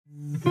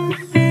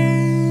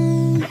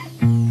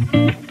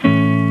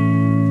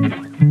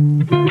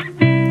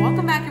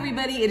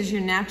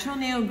natural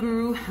nail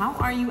guru. How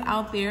are you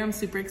out there? I'm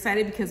super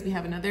excited because we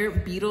have another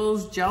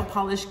Beetles gel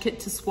polish kit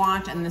to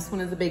swatch, and this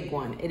one is a big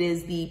one. It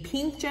is the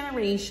pink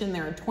generation.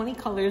 There are 20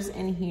 colors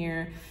in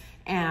here,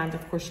 and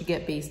of course you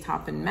get base,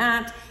 top, and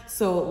matte.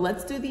 So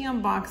let's do the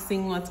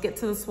unboxing. Let's get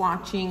to the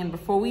swatching. And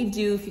before we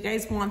do, if you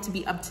guys want to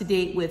be up to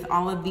date with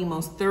all of the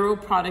most thorough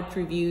product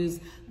reviews,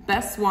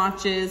 best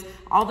swatches,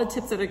 all the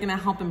tips that are gonna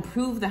help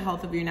improve the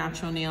health of your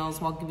natural nails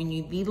while giving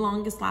you the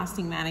longest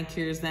lasting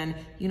manicures, then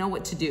you know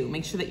what to do.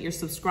 Make sure that you're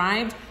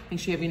subscribed, make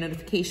sure you have your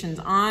notifications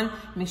on,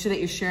 make sure that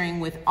you're sharing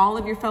with all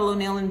of your fellow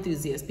nail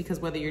enthusiasts, because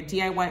whether you're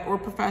DIY or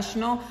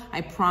professional, I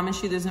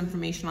promise you there's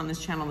information on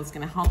this channel that's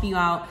gonna help you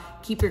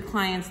out, keep your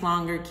clients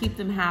longer, keep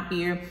them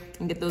happier,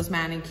 and get those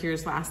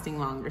manicures lasting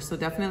longer. So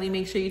definitely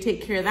make sure you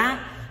take care of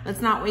that.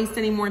 Let's not waste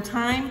any more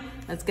time.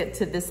 Let's get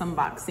to this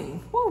unboxing.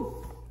 Woo!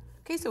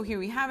 Okay, so here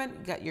we have it.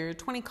 You got your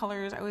 20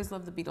 colors. I always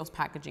love the Beetles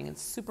packaging.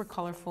 It's super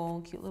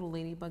colorful, cute little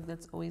ladybug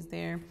that's always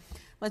there.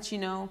 Lets you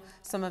know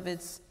some of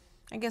its,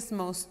 I guess,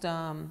 most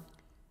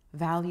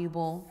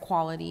valuable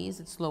qualities.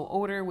 It's low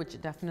odor, which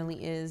it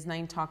definitely is.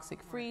 9 toxic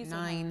free,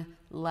 9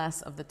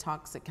 less of the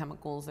toxic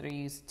chemicals that are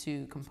used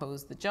to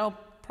compose the gel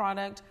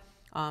product.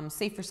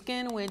 Safe for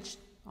skin, which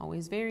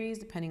always varies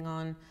depending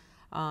on,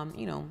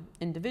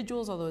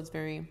 individuals, although it's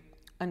very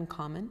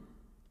uncommon.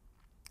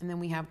 And then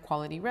we have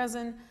quality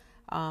resin.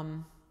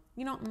 I'm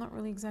not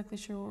really exactly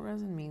sure what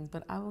resin means,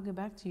 but I will get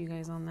back to you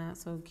guys on that,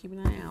 so keep an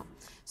eye out.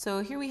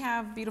 So here we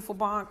have beautiful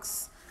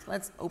box.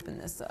 Let's open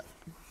this up.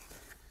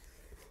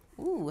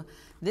 Ooh,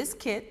 this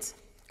kit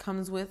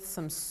comes with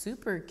some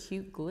super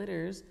cute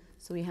glitters.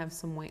 So we have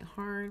some white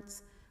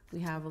hearts. We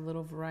have a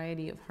little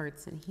variety of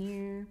hearts in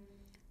here.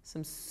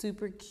 Some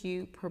super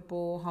cute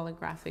purple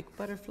holographic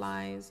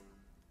butterflies.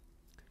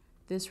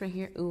 This right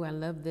here, ooh, I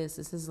love this.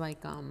 This is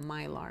like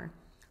Mylar,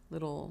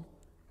 little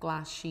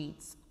glass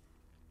sheets,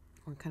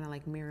 or kind of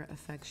like mirror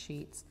effect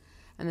sheets.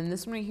 And then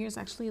this one right here is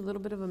actually a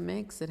little bit of a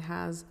mix. It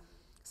has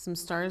some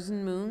stars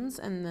and moons,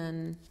 and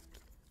then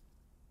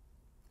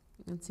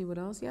let's see what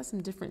else. Yeah,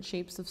 some different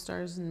shapes of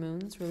stars and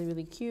moons. Really,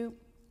 really cute.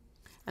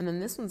 And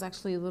then this one's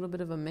actually a little bit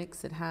of a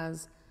mix. It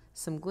has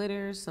some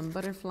glitters, some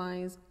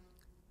butterflies.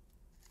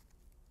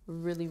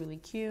 Really, really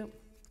cute.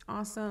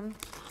 Awesome.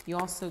 You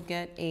also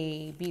get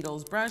a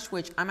Beetles brush,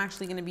 which I'm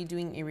actually going to be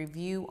doing a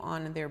review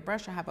on their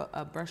brush. I have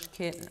a brush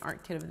kit, an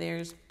art kit of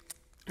theirs.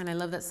 And I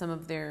love that some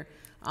of their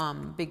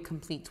big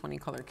complete 20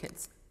 color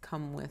kits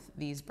come with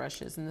these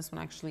brushes. And this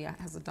one actually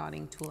has a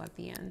dotting tool at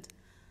the end.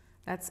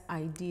 That's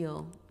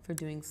ideal for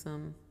doing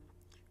some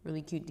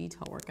really cute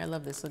detail work. I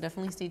love this. So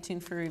definitely stay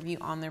tuned for a review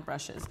on their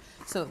brushes.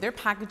 So their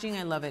packaging,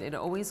 I love it. It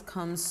always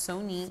comes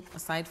so neat,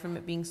 aside from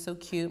it being so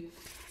cute.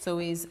 It's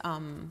always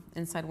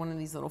inside one of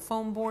these little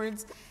foam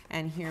boards.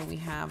 And here we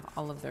have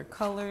all of their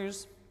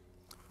colors,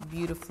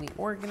 beautifully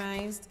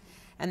organized.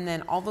 And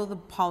then although the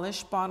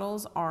polish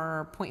bottles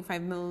are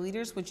 0.5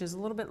 milliliters, which is a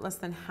little bit less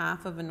than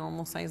half of a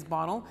normal size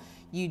bottle,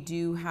 you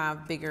do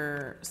have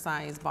bigger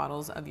size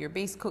bottles of your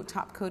base coat,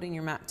 top coat, and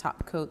your matte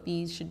top coat.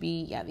 These should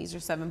be, these are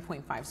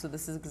 7.5. So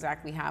this is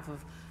exactly half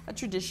of a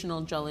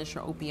traditional gelish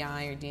or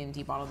OPI or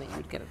D&D bottle that you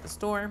would get at the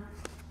store.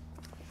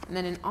 And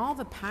then in all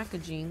the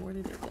packaging, where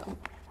did it go?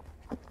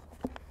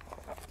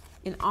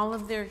 In all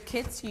of their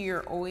kits,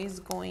 you're always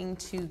going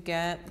to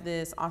get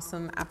this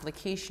awesome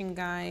application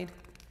guide,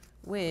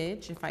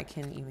 which, if I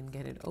can even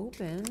get it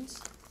opened,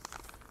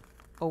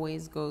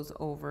 always goes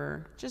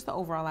over just the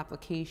overall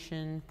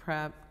application,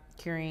 prep,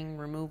 curing,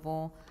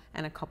 removal,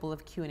 and a couple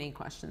of Q&A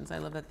questions. I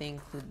love that they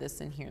include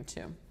this in here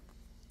too.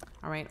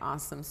 All right,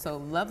 awesome. So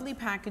lovely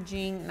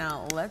packaging.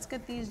 Now let's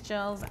get these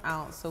gels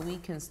out so we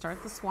can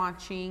start the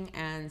swatching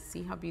and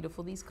see how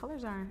beautiful these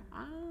colors are.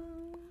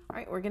 All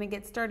right, we're gonna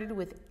get started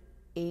with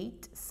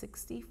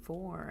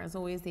 864. As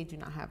always, they do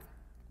not have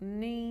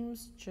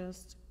names,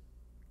 just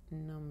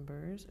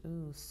numbers.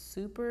 Ooh,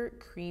 super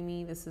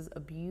creamy. This is a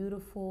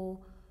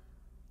beautiful,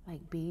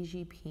 like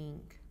beigey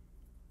pink.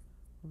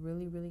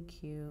 Really, really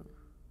cute.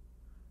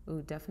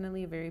 Ooh,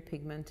 definitely a very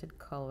pigmented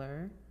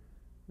color.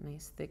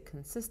 Nice thick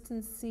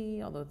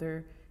consistency, although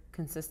their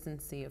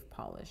consistency of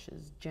polish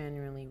is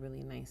generally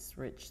really nice,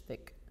 rich,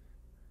 thick,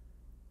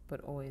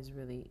 but always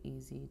really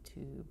easy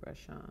to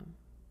brush on.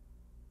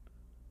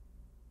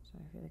 So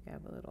I feel like I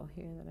have a little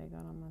hair that I got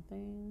on my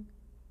thing.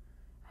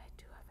 I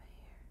do have a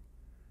hair.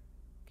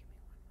 Give me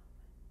one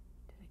moment.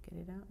 Did I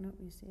get it out? Nope,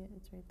 you see it?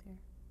 It's right there.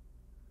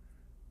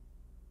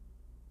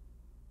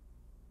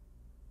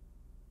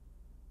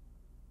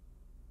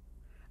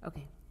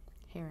 Okay,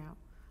 hair out.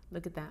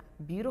 Look at that.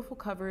 Beautiful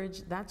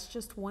coverage. That's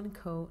just one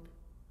coat.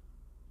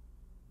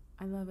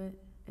 I love it.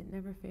 It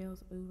never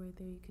fails. Ooh, right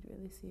there, you could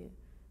really see it.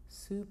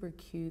 Super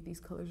cute. These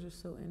colors are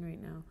so in right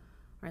now.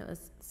 All right,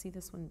 let's see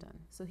this one done.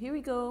 So here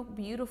we go.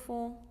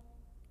 Beautiful.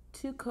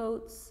 2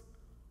 coats.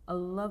 A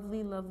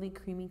lovely, lovely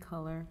creamy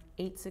color.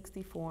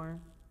 864.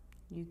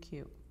 You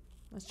cute.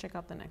 Let's check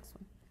out the next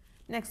one.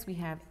 Next we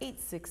have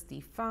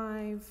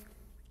 865.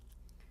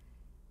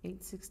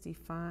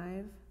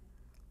 865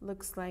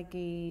 looks like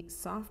a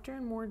softer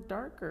and more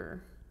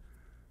darker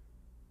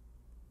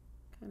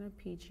Kind of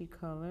peachy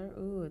color.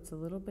 Ooh, it's a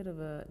little bit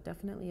of a,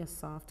 definitely a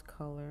soft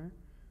color.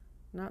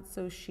 Not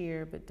so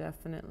sheer, but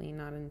definitely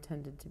not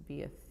intended to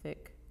be a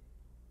thick,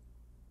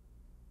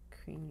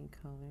 creamy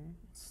color.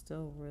 It's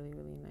still really,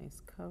 really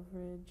nice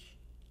coverage.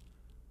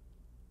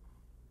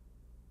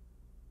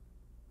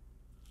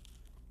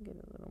 Get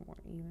a little more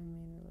even,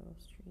 maybe a little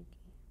streaky.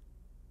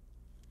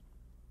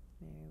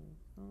 There we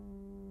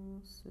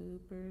go.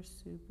 Super,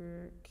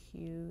 super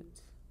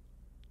cute.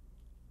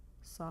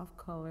 Soft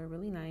color,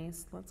 really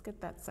nice. Let's get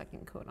that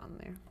second coat on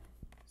there.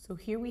 So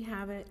here we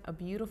have it, a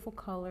beautiful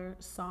color,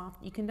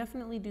 soft. You can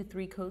definitely do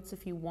 3 coats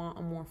if you want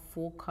a more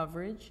full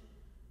coverage.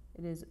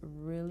 It is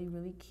really,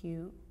 really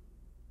cute.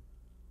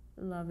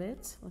 Love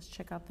it. Let's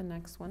check out the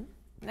next one.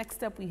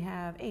 Next up we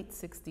have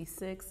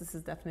 866. This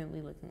is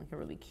definitely looking like a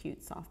really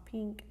cute soft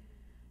pink.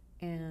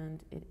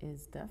 And it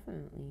is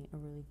definitely a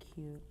really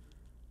cute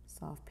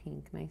soft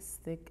pink. Nice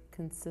thick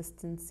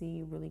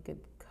consistency, really good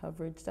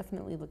coverage.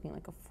 Definitely looking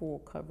like a full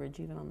coverage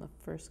even on the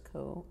first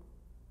coat.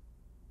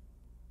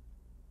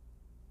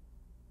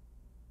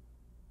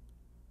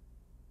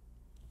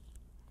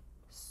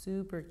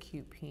 Super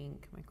cute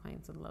pink. My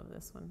clients would love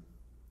this one.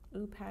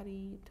 Ooh,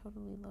 Patty,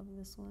 totally love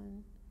this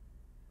one.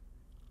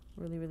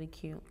 Really, really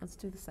cute. Let's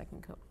do the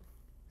second coat.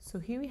 So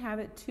here we have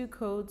it, 2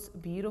 coats,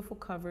 beautiful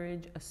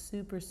coverage, a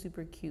super,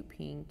 super cute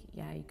pink.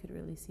 Yeah, you could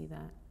really see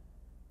that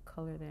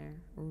color there.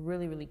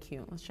 Really, really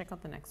cute. Let's check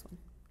out the next one.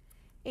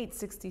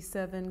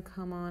 867,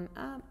 come on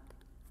up.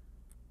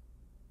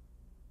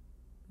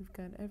 We've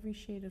got every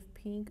shade of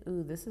pink.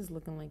 Ooh, this is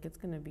looking like it's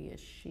gonna be a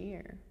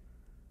sheer.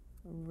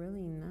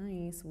 Really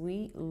nice.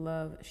 We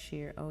love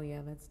sheer. Oh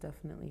yeah, that's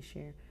definitely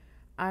sheer.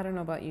 I don't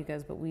know about you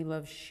guys, but we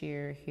love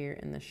sheer here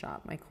in the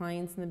shop. My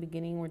clients in the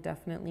beginning were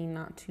definitely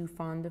not too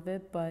fond of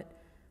it,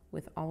 but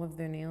with all of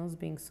their nails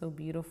being so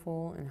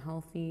beautiful and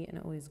healthy and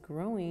always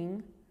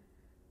growing,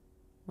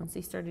 once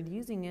they started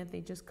using it, they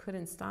just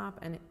couldn't stop,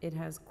 and it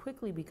has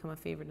quickly become a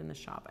favorite in the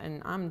shop.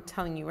 And I'm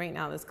telling you right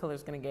now, this color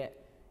is gonna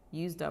get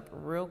used up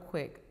real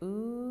quick.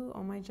 Ooh,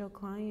 all my gel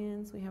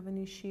clients, we have a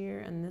new sheer,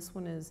 and this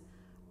one is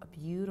a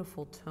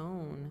beautiful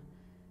tone.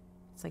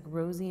 It's like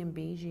rosy and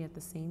beigey at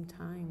the same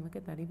time. Look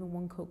at that, even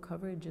 1 coat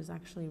coverage is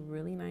actually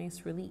really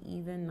nice, really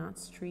even, not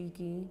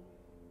streaky.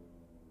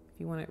 If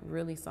you want it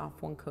really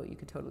soft, 1 coat you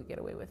could totally get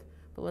away with.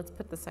 But let's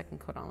put the second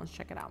coat on, let's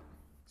check it out.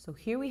 So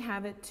here we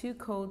have it, 2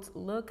 coats.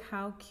 Look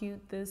how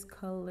cute this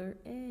color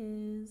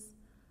is.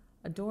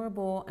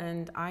 Adorable,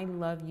 and I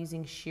love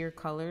using sheer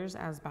colors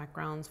as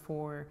backgrounds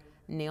for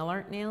nail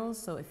art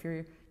nails. So if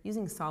you're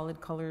using solid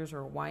colors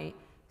or white,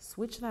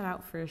 switch that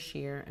out for a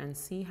sheer and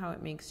see how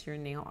it makes your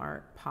nail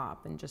art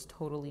pop and just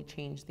totally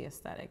change the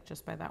aesthetic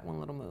just by that one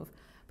little move.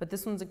 But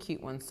this one's a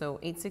cute one. So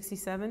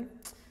 867,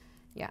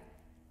 yeah,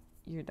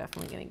 you're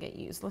definitely gonna get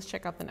used. Let's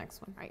check out the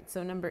next one. All right,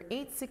 so number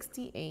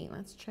 868,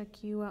 let's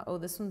check you out. Oh,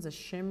 this one's a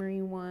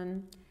shimmery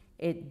one.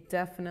 It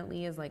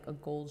definitely is like a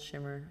gold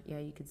shimmer. Yeah,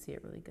 you can see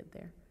it really good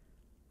there.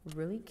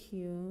 Really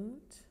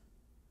cute.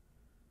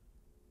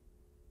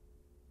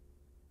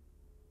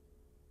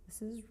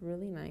 This is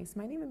really nice.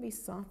 Might even be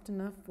soft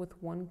enough with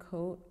 1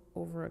 coat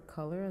over a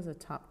color as a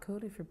top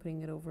coat if you're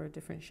putting it over a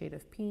different shade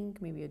of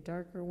pink, maybe a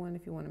darker one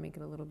if you want to make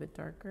it a little bit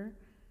darker.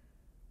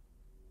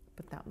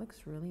 But that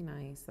looks really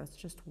nice. That's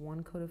just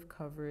 1 coat of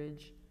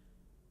coverage.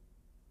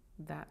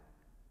 That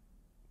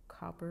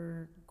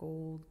copper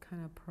gold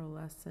kind of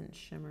pearlescent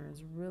shimmer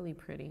is really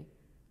pretty.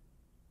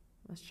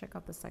 Let's check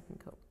out the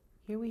second coat.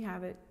 Here we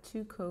have it,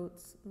 2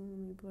 coats. Ooh, let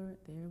me blur it.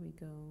 There we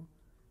go.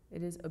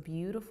 It is a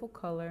beautiful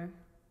color.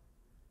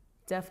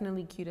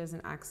 Definitely cute as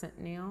an accent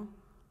nail.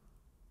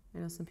 I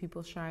know some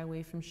people shy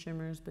away from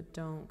shimmers, but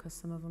don't, because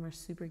some of them are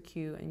super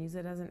cute, and use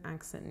it as an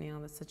accent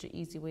nail. That's such an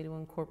easy way to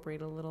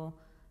incorporate a little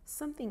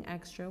something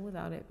extra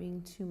without it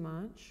being too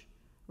much.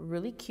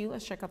 Really cute.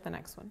 Let's check out the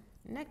next one.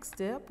 Next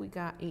up, we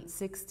got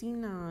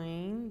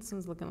 869. This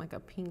one's looking like a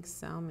pink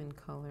salmon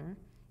color.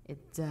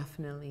 It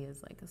definitely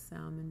is like a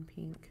salmon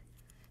pink.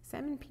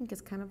 Salmon pink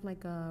is kind of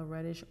like a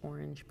reddish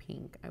orange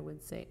pink, I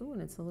would say. Ooh,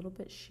 and it's a little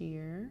bit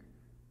sheer.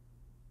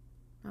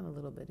 Not a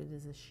little bit, it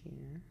is a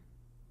sheer.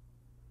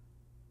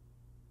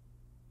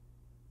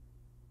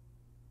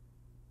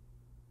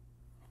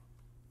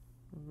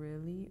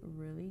 Really,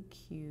 really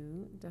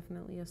cute.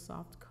 Definitely a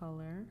soft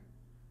color.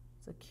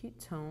 It's a cute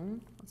tone.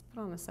 Let's put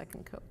on a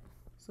second coat.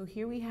 So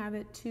here we have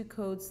it, 2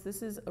 coats.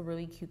 This is a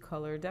really cute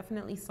color,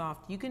 definitely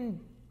soft. You can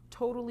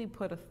totally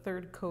put a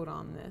 3rd coat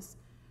on this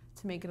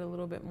to make it a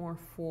little bit more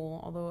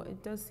full, although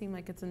it does seem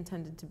like it's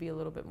intended to be a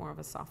little bit more of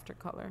a softer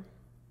color.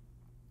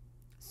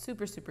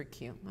 Super, super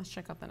cute. Let's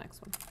check out the next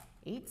one.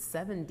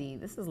 870,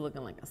 this is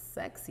looking like a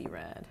sexy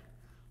red.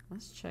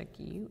 Let's check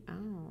you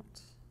out.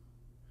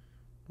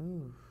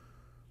 Ooh,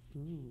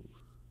 ooh.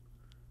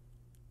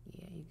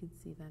 Yeah, you can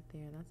see that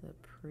there. That's a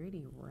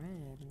pretty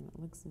red, and it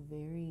looks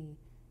very,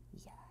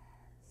 yes,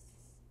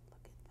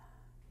 look at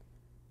that.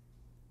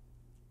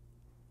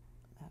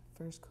 That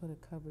first coat of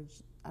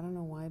coverage, I don't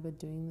know why, but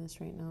doing this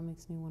right now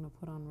makes me want to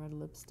put on red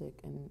lipstick,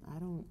 and I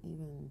don't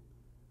even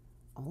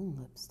own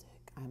lipstick.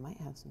 I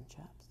might have some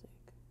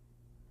chapstick.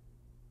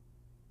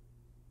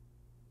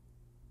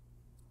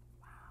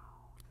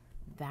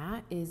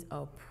 that is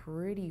a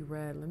pretty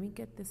red. Let me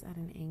get this at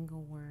an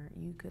angle where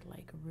you could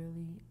like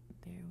really,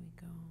 there we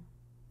go.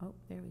 Oh,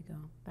 there we go.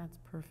 That's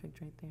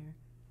perfect right there.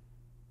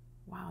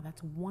 Wow,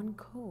 that's one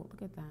coat.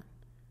 Look at that.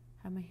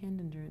 I have my hand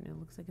under it and it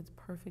looks like it's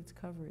perfect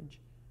coverage.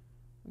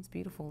 It's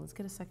beautiful. Let's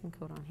get a second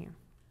coat on here.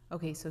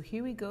 Okay, so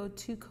here we go,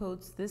 2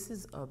 coats. This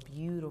is a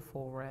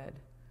beautiful red.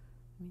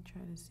 Let me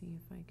try to see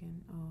if I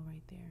can, oh,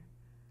 right there.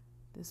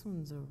 This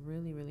one's a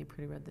really, really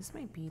pretty red. This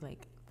might be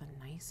like the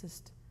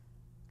nicest,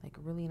 like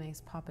really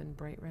nice poppin'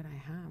 bright red I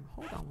have.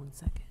 Hold on one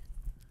second.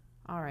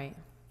 All right,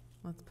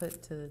 let's put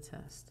it to the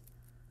test.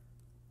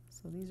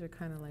 So these are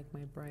kind of like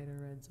my brighter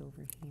reds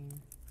over here.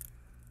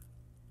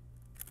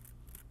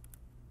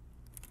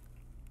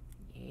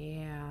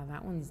 Yeah,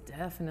 that one's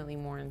definitely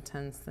more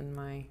intense than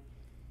my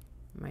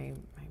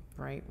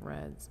bright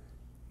reds.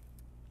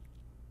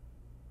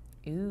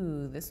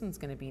 Ooh, this one's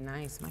gonna be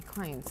nice. My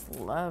clients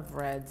love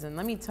reds. And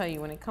let me tell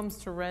you, when it comes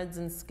to reds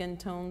and skin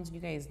tones, you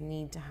guys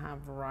need to have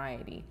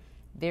variety.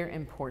 They're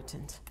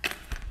important.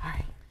 All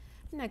right,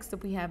 next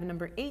up we have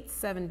number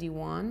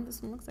 871.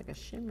 This one looks like a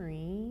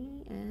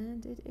shimmery,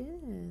 and it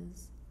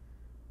is.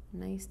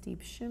 Nice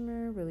deep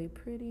shimmer, really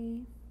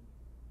pretty.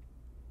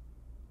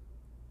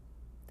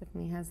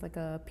 Definitely has like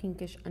a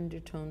pinkish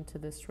undertone to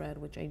this red,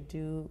 which I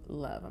do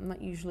love. I'm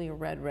not usually a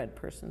red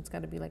person. It's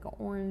gotta be like an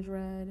orange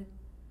red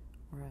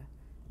or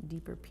a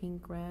deeper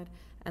pink red.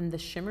 And the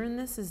shimmer in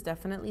this is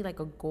definitely like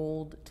a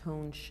gold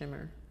tone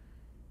shimmer.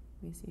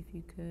 Let me see if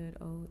you could,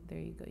 oh, there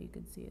you go, you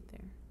could see it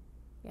there.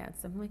 Yeah,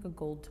 it's definitely like a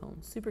gold tone,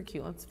 super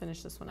cute. Let's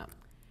finish this one up.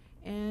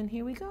 And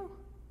here we go.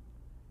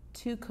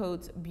 2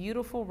 coats,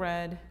 beautiful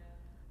red,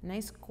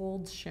 nice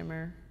gold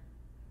shimmer,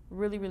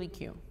 really, really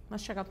cute.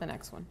 Let's check out the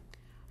next one.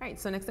 All right,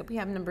 so next up we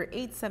have number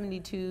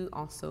 872,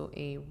 also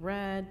a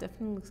red.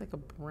 Definitely looks like a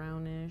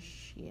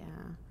brownish, yeah.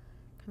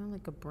 Kind of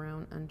like a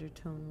brown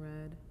undertone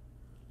red.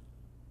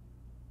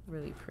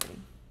 Really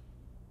pretty.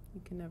 You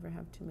can never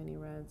have too many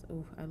reds.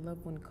 Oh, I love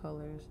when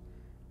colors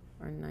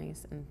are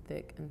nice and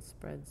thick and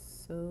spread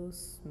so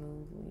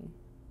smoothly.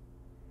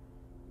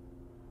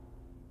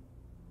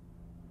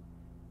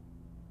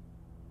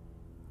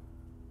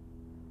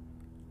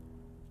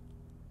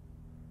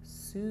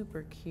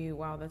 Super cute.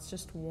 Wow, that's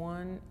just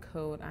one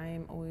coat. I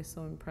am always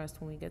so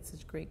impressed when we get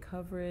such great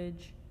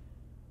coverage,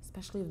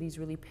 especially of these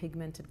really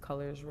pigmented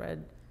colors.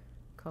 Red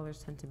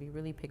colors tend to be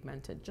really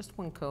pigmented. Just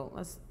one coat.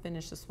 Let's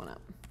finish this one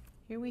up.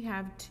 Here we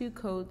have 2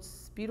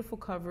 coats, beautiful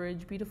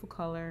coverage, beautiful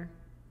color.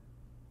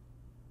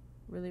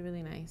 Really,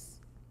 really nice.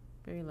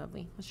 Very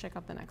lovely. Let's check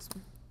out the next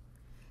one.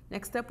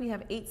 Next up we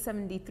have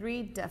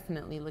 873,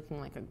 definitely looking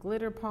like a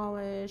glitter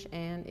polish,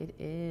 and it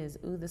is.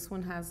 Ooh, this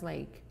one has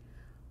like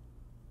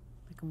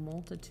a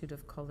multitude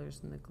of colors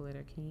in the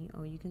glitter. Can you,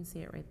 oh, you can see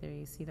it right there.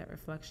 You see that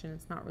reflection?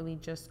 It's not really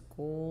just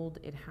gold.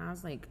 It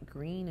has like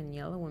green and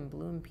yellow and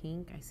blue and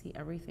pink. I see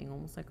everything,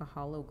 almost like a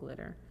hollow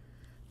glitter.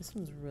 This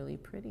one's really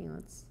pretty.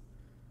 Let's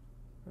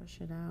brush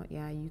it out.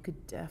 Yeah, you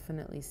could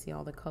definitely see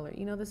all the color.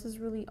 You know, this is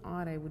really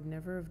odd. I would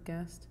never have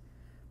guessed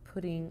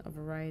putting a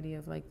variety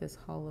of like this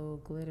hollow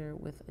glitter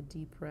with a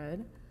deep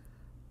red,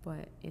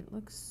 but it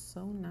looks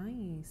so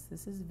nice.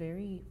 This is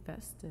very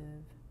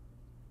festive.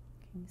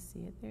 Can you see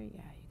it there?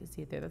 Yeah, you can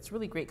see it there. That's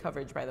really great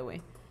coverage, by the way.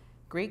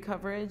 Great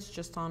coverage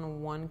just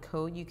on one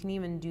coat. You can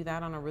even do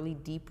that on a really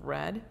deep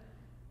red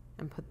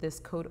and put this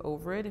coat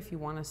over it if you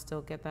want to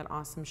still get that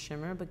awesome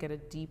shimmer but get a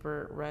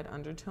deeper red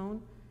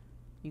undertone.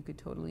 You could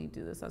totally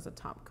do this as a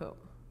top coat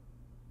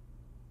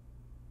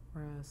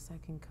or a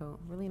second coat.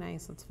 Really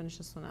nice. Let's finish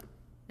this one up.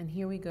 And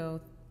here we go,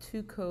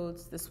 2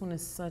 coats. This one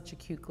is such a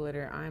cute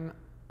glitter. I'm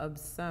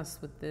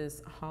obsessed with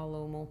this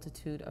hollow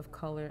multitude of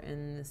color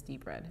in this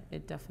deep red.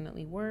 It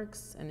definitely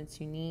works and it's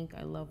unique.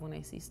 I love when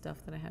I see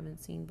stuff that I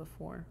haven't seen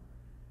before.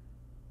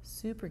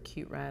 Super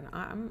cute red.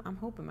 I'm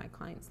hoping my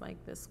clients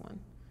like this one.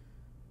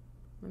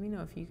 Let me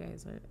know if you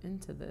guys are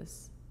into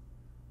this.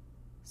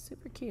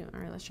 Super cute. All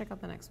right, let's check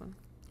out the next one.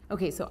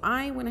 Okay, so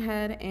I went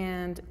ahead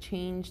and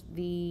changed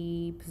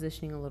the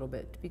positioning a little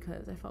bit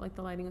because I felt like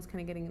the lighting was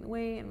kind of getting in the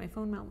way and my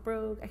phone mount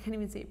broke. I can't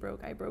even say it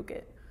broke, I broke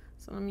it.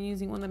 So I'm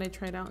using one that I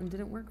tried out and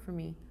didn't work for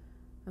me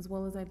as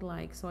well as I'd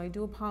like. So I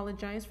do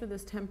apologize for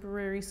this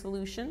temporary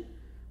solution,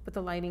 but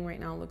the lighting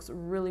right now looks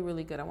really,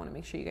 really good. I want to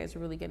make sure you guys are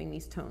really getting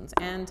these tones.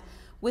 And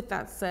with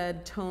that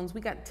said, tones,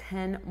 we got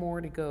 10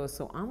 more to go.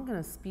 So I'm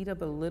going to speed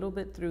up a little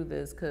bit through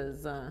this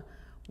because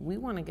we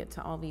want to get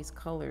to all these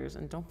colors.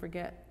 And don't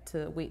forget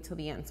to wait till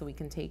the end so we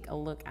can take a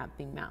look at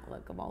the matte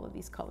look of all of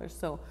these colors.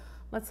 So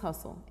let's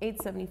hustle.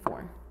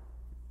 874.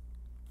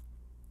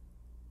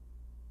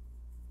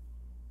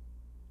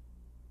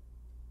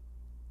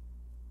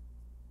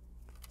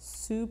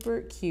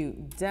 Super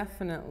cute.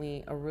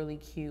 Definitely a really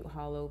cute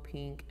hollow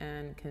pink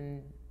and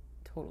can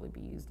totally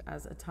be used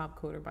as a top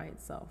coat or by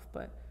itself,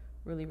 but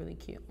really, really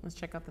cute. Let's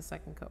check out the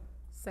second coat.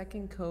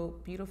 Second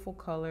coat, beautiful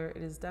color.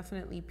 It is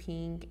definitely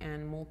pink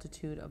and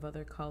multitude of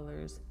other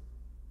colors.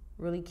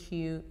 Really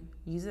cute.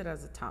 Use it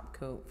as a top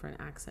coat for an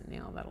accent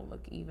nail. That'll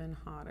look even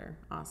hotter.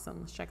 Awesome.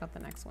 Let's check out the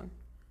next one.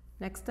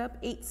 Next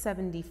up,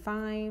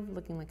 $8.75,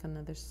 looking like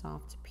another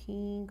soft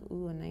pink.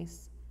 Ooh, a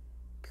nice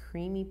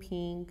creamy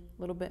pink,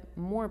 a little bit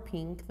more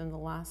pink than the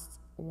last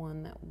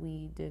one that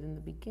we did in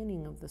the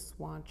beginning of the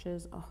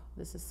swatches. Oh,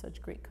 this is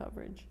such great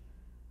coverage.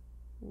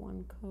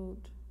 One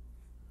coat.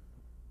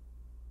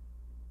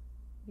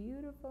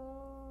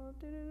 Beautiful.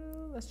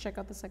 Let's check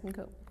out the second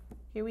coat.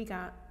 Here we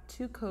got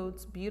 2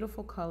 coats,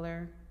 beautiful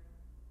color.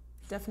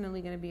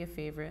 Definitely gonna be a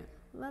favorite.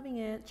 Loving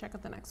it. Check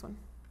out the next one.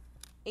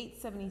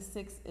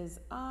 $8.76 is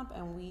up,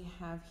 and we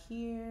have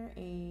here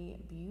a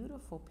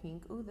beautiful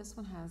pink. Ooh, this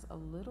one has a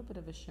little bit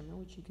of a shimmer,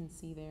 which you can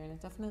see there, and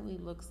it definitely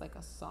looks like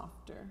a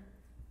softer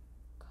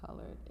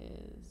color.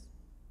 It is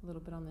a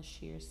little bit on the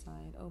sheer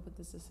side. Oh, but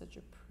this is such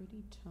a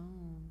pretty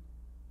tone.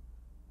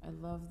 I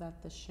love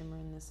that the shimmer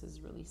in this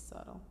is really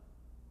subtle.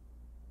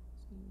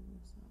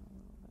 Smooth this out a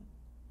little bit.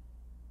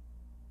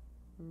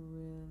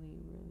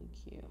 Really, really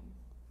cute.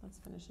 Let's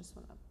finish this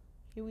one up.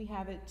 Here we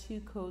have it, 2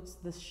 coats.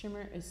 The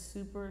shimmer is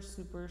super,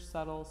 super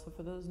subtle. So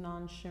for those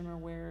non-shimmer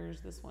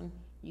wearers, this one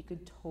you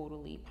could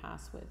totally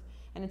pass with.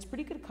 And it's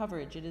pretty good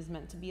coverage. It is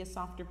meant to be a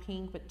softer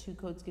pink, but 2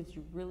 coats gives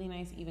you really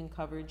nice even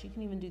coverage. You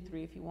can even do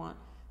 3 if you want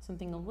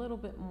something a little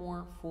bit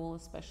more full,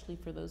 especially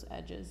for those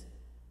edges.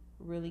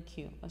 Really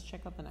cute. Let's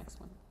check out the next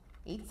one.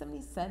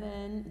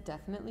 $8.77,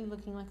 definitely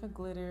looking like a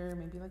glitter,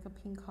 maybe like a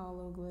pink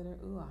hollow glitter.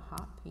 Ooh, a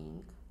hot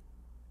pink.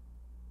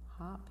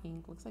 Hot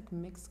pink, looks like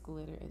mixed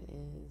glitter. It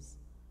is.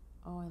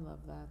 Oh, I love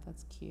that.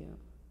 That's cute.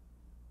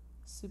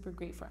 Super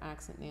great for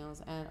accent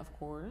nails. And of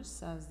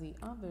course, as the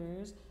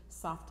others,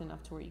 soft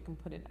enough to where you can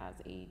put it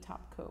as a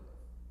top coat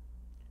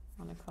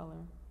on a color.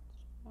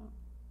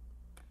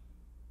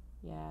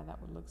 Yeah,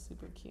 that would look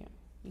super cute.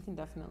 You can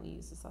definitely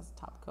use this as a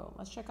top coat.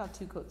 Let's check out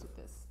 2 coats with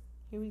this.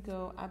 Here we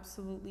go.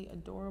 Absolutely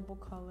adorable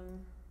color.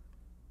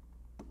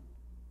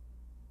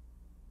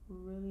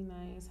 Really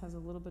nice. Has a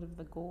little bit of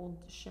the gold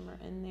shimmer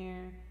in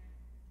there.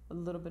 A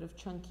little bit of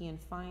chunky and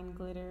fine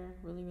glitter.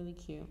 Really, really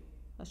cute.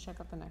 Let's check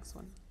out the next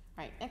one.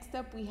 All right, next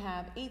up we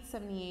have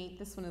 $8.78.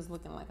 This one is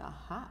looking like a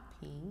hot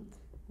pink.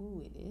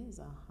 Ooh, it is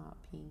a hot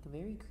pink.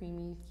 Very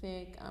creamy,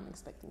 thick. I'm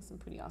expecting some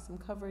pretty awesome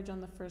coverage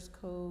on the first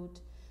coat.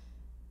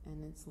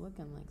 And it's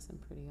looking like some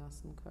pretty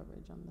awesome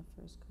coverage on the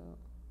first coat.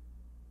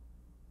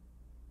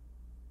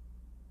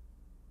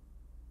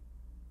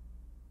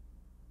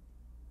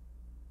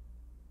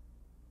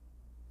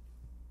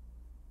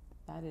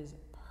 That is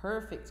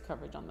perfect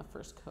coverage on the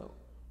first coat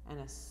and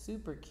a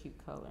super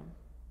cute color.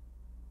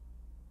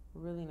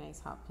 Really nice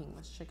hot pink.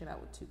 Let's check it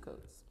out with 2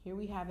 coats. Here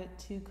we have it,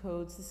 2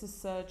 coats. This is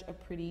such a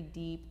pretty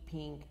deep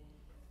pink.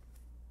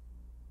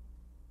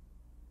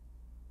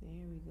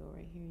 There we go,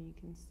 right here. You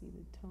can see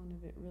the tone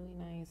of it, really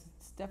nice.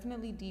 It's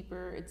definitely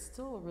deeper. It's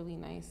still a really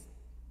nice,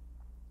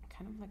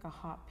 kind of like a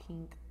hot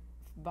pink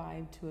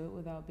vibe to it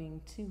without being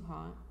too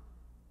hot.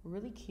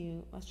 Really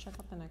cute. Let's check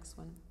out the next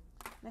one.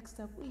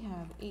 Next up, we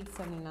have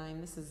 $8.79.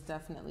 This is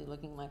definitely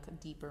looking like a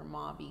deeper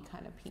mauve-y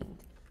kind of pink.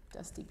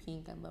 Dusty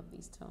pink. I love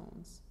these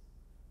tones.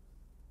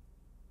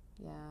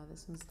 Yeah,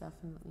 this one's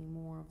definitely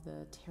more of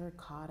the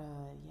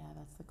terracotta. Yeah,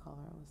 that's the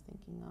color I was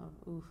thinking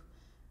of. Oof.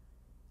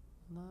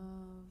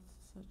 Love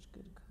such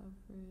good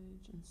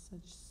coverage and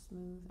such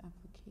smooth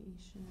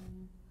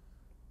application.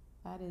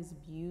 That is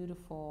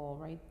beautiful.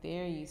 Right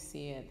there you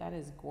see it. That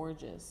is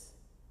gorgeous.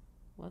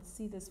 Let's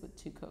see this with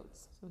 2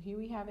 coats. So here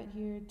we have it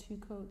here, 2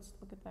 coats.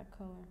 Look at that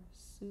color.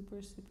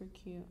 Super, super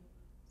cute.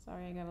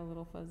 Sorry, I got a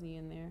little fuzzy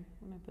in there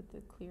when I put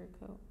the clear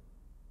coat.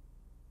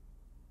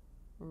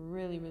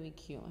 Really, really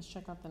cute. Let's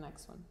check out the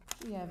next one.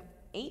 We have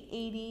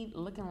 $8.80,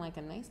 looking like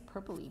a nice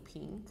purpley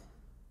pink.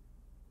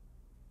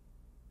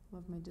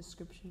 Love my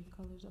description of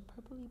colors.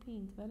 A purpley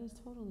pink. That is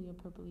totally a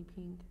purpley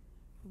pink.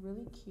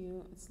 Really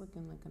cute. It's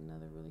looking like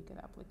another really good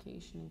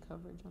application and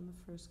coverage on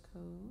the first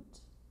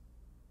coat.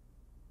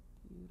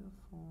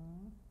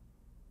 Beautiful.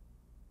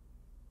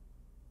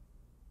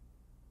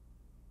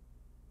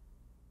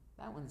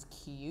 That one's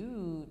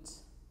cute.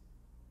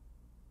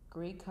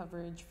 Great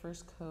coverage,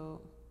 first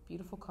coat.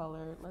 Beautiful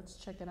color. Let's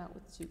check it out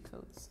with 2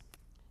 coats.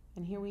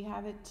 And here we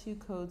have it, 2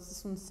 coats.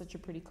 This one's such a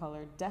pretty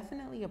color.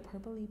 Definitely a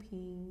purpley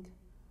pink.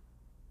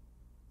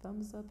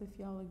 Thumbs up if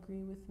y'all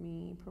agree with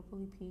me.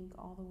 Purpley pink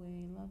all the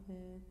way. Love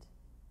it.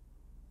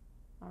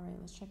 All right,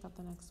 let's check out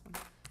the next one.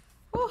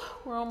 Whew,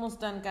 we're almost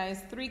done,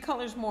 guys. 3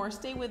 colors more.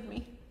 Stay with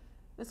me.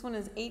 This one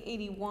is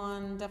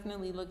 $8.81.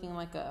 Definitely looking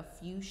like a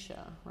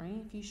fuchsia,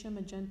 right? Fuchsia,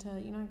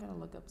 magenta. You know, I gotta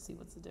look up, see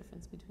what's the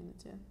difference between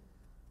the 2.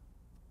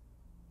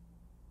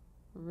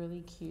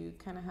 Really cute.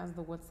 Kind of has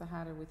the What's the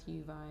Hatter with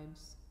You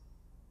vibes.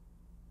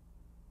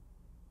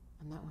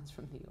 And that one's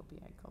from the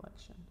OBI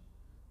collection.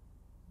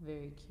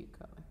 Very cute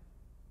color.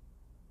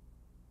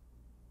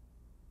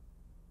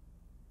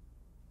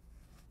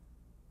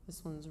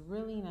 This one's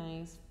really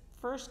nice.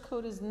 First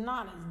coat is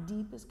not as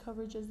deep as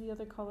coverage as the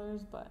other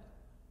colors, but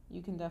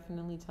you can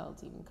definitely tell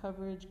it's even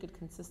coverage, good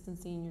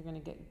consistency, and you're gonna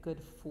get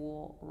good,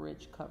 full,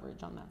 rich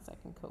coverage on that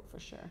second coat for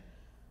sure.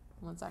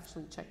 Let's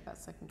actually check that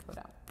second coat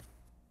out.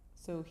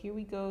 So here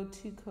we go,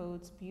 2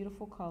 coats,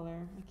 beautiful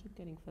color. I keep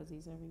getting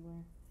fuzzies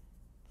everywhere.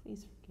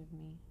 Please forgive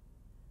me.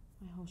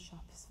 My whole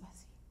shop is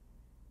fuzzy.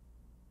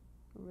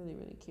 Really,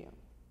 really cute.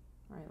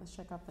 All right, let's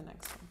check out the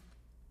next one.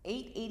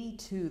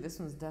 $8.82. This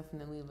one's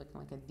definitely looking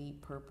like a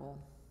deep purple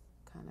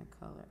kind of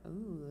color.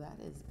 Ooh, that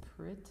is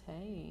pretty.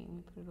 Let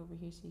me put it over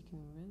here so you can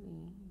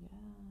really, yeah,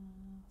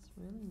 it's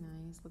really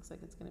nice. Looks like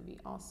it's gonna be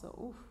also,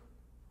 oof,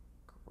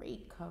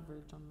 great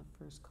coverage on the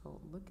first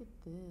coat. Look at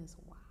this,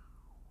 wow.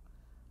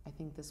 I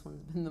think this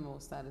one's been the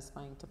most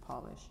satisfying to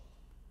polish.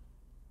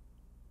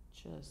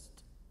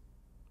 Just,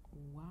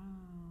 wow,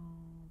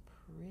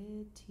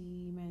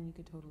 pretty. Man, you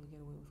could totally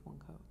get away with one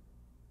coat.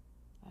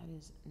 That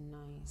is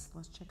nice.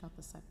 Let's check out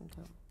the second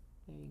coat.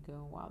 There you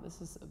go. Wow,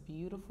 this is a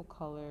beautiful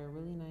color.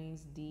 Really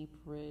nice, deep,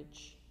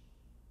 rich,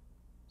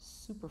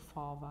 super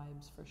fall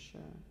vibes for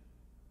sure.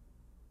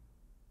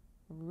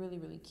 Really,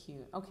 really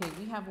cute. Okay,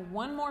 we have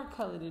one more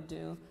color to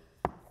do.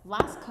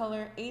 Last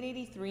color,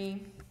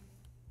 $8.83.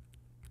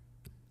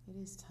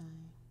 It is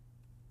time.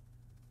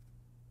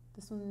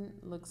 This one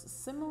looks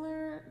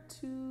similar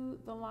to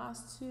the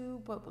last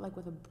two, but like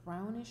with a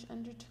brownish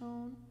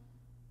undertone.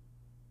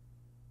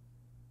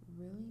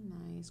 Really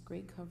nice.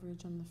 Great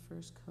coverage on the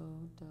first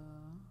coat.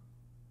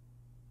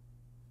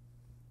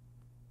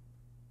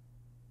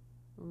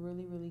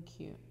 Really, really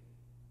cute.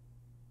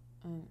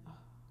 And oh,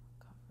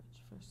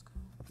 coverage, first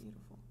coat.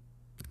 Beautiful.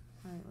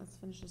 All right, let's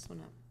finish this one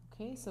up.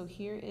 Okay, so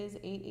here is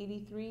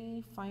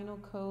 $8.83, final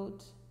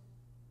coat.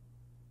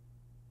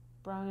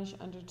 Brownish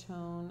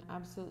undertone,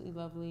 absolutely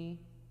lovely.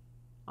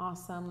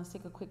 Awesome. Let's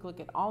take a quick look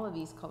at all of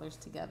these colors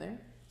together.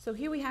 So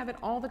here we have it,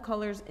 all the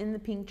colors in the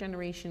Pink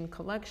Generation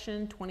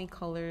collection, 20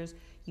 colors.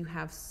 You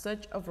have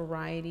such a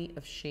variety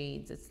of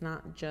shades. It's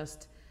not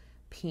just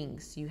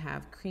pinks. You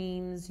have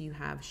creams, you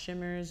have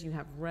shimmers, you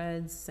have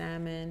reds,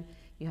 salmon,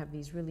 you have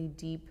these really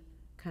deep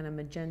kind of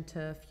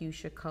magenta,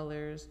 fuchsia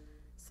colors,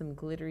 some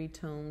glittery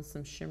tones,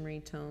 some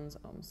shimmery tones.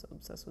 Oh, I'm so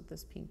obsessed with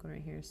this pink one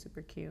right here,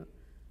 super cute.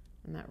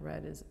 And that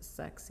red is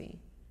sexy.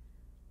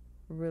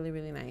 Really,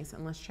 really nice.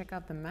 And let's check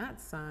out the matte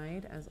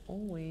side. As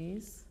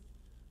always,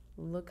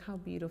 look how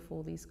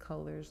beautiful these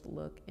colors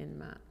look in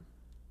matte.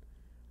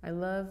 I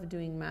love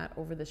doing matte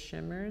over the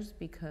shimmers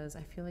because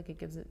I feel like it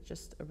gives it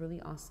just a really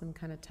awesome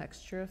kind of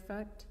texture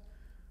effect.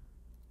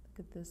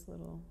 Look at this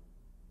little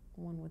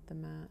one with the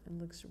matte. It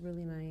looks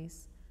really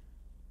nice.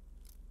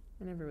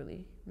 I never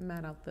really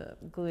matte out the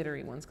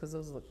glittery ones because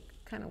those look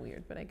kind of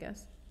weird, but I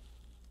guess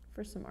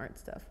for some art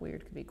stuff,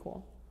 weird could be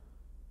cool.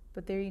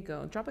 But there you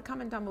go. Drop a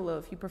comment down below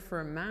if you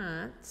prefer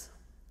matte,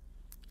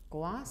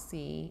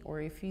 glossy,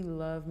 or if you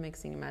love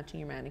mixing and matching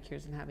your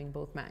manicures and having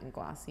both matte and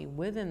glossy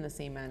within the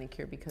same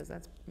manicure, because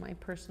that's my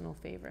personal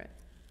favorite.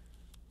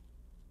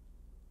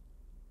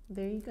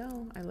 There you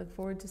go. I look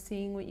forward to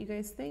seeing what you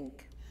guys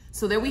think.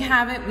 So there we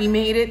have it. We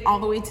made it all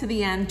the way to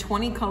the end.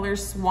 20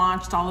 colors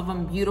swatched, all of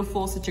them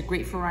beautiful, such a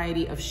great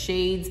variety of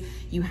shades.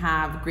 You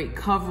have great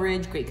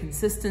coverage, great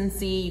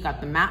consistency. You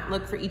got the matte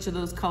look for each of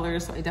those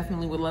colors. So I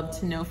definitely would love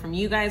to know from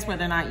you guys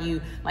whether or not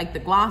you like the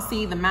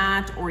glossy, the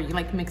matte, or you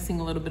like mixing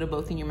a little bit of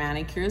both in your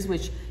manicures,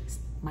 which is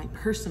my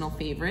personal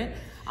favorite.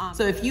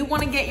 So if you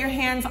want to get your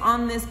hands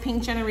on this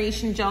Pink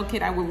Generation gel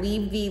kit, I will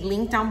leave the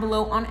link down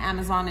below on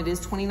Amazon. It is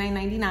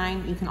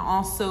 $29.99. You can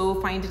also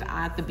find it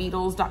at the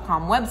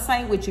Beetles.com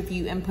website, which if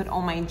you input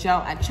Oh My Gel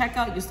at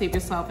checkout, you'll save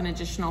yourself an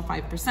additional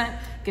 5%.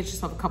 Get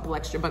yourself a couple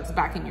extra bucks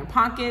back in your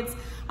pockets.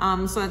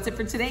 So that's it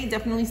for today.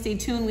 Definitely stay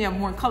tuned. We have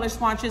more color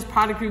swatches,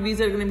 product reviews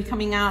that are going to be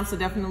coming out. So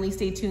definitely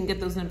stay tuned. Get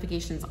those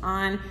notifications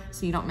on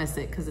so you don't miss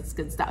it because it's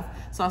good stuff.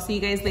 So I'll see you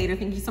guys later.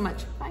 Thank you so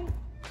much.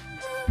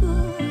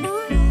 Bye.